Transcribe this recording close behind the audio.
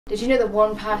Did you know that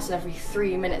one person every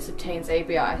 3 minutes obtains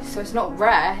ABI? So it's not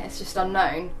rare, it's just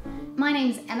unknown. My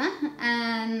name's Emma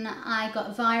and I got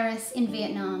a virus in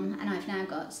Vietnam and I've now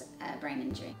got a brain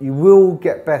injury. You will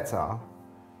get better,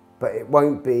 but it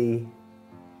won't be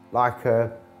like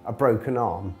a broken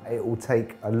arm. It will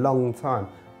take a long time.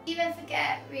 Do you ever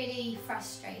get really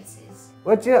frustrated?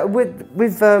 Well, yeah,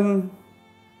 with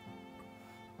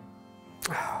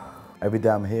every day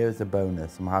I'm here is a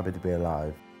bonus. I'm happy to be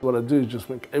alive. What I do is just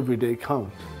make every day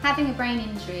count. Having a brain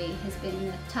injury has been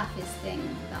the toughest thing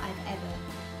that I've ever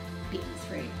been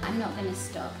through. I'm not going to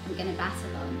stop. I'm going to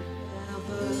battle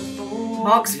on.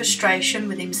 Mark's frustration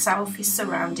with himself, his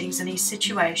surroundings and his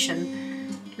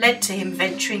situation led to him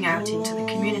venturing out into the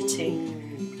community.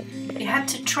 He had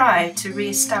to try to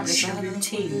re-establish a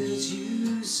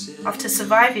routine. After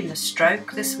surviving the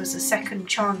stroke, this was a second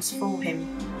chance for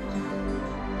him.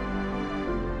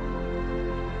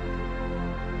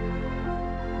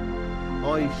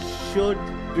 I should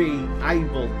be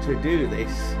able to do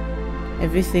this.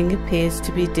 Everything appears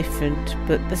to be different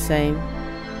but the same.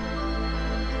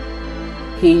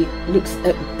 He looks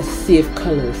at a sea of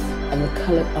colours and the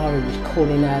colour orange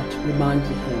calling out reminded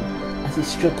him as he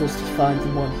struggles to find the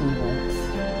one he wants.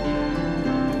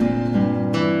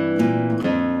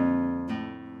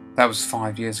 That was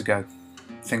 5 years ago.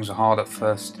 Things were hard at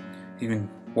first, even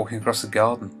walking across the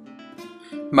garden.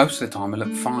 Most of the time I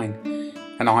look fine.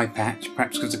 An eye patch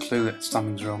perhaps gives a clue that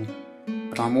something's wrong,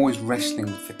 but I'm always wrestling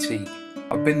with fatigue.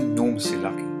 I've been enormously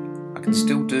lucky. I can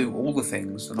still do all the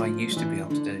things that I used to be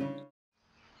able to do.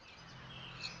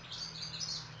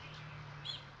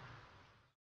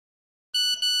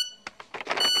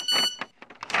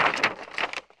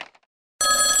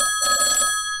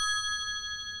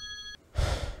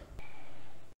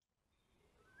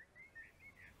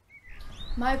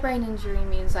 My brain injury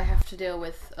means I have to deal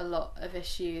with a lot of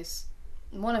issues,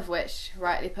 one of which,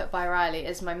 rightly put by Riley,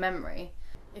 is my memory.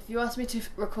 If you ask me to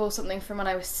recall something from when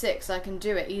I was 6, I can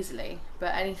do it easily,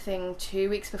 but anything 2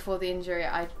 weeks before the injury,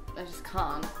 I just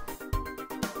can't.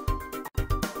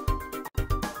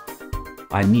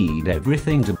 I need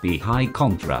everything to be high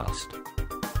contrast.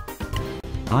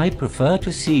 I prefer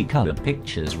to see color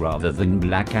pictures rather than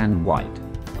black and white.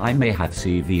 I may have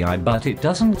CVI, but it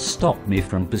doesn't stop me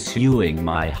from pursuing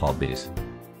my hobbies.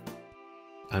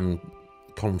 I'm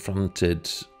confronted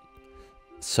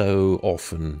so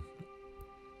often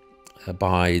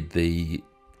by the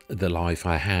life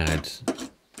I had.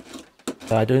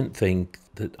 I don't think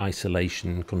that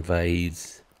isolation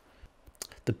conveys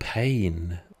the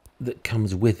pain that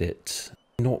comes with it,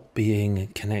 not being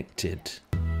connected.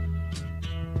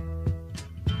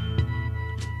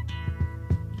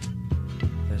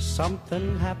 There's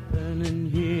something happening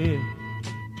here,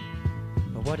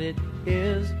 but what it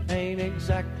is ain't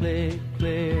exactly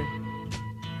clear.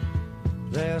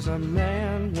 There's a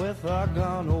man with a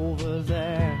gun over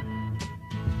there.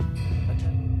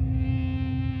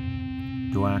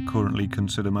 Do I currently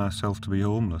consider myself to be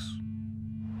homeless?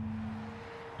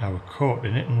 I were caught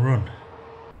in it and run.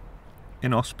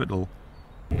 In hospital.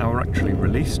 I were actually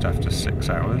released after 6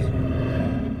 hours.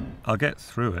 I'll get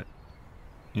through it.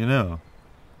 You know,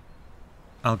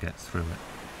 I'll get through it.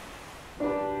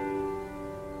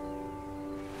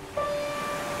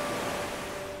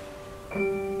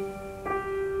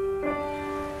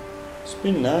 It's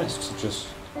been nice to just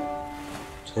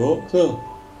talk though.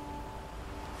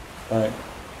 Like,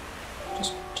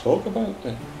 just talk about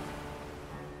it.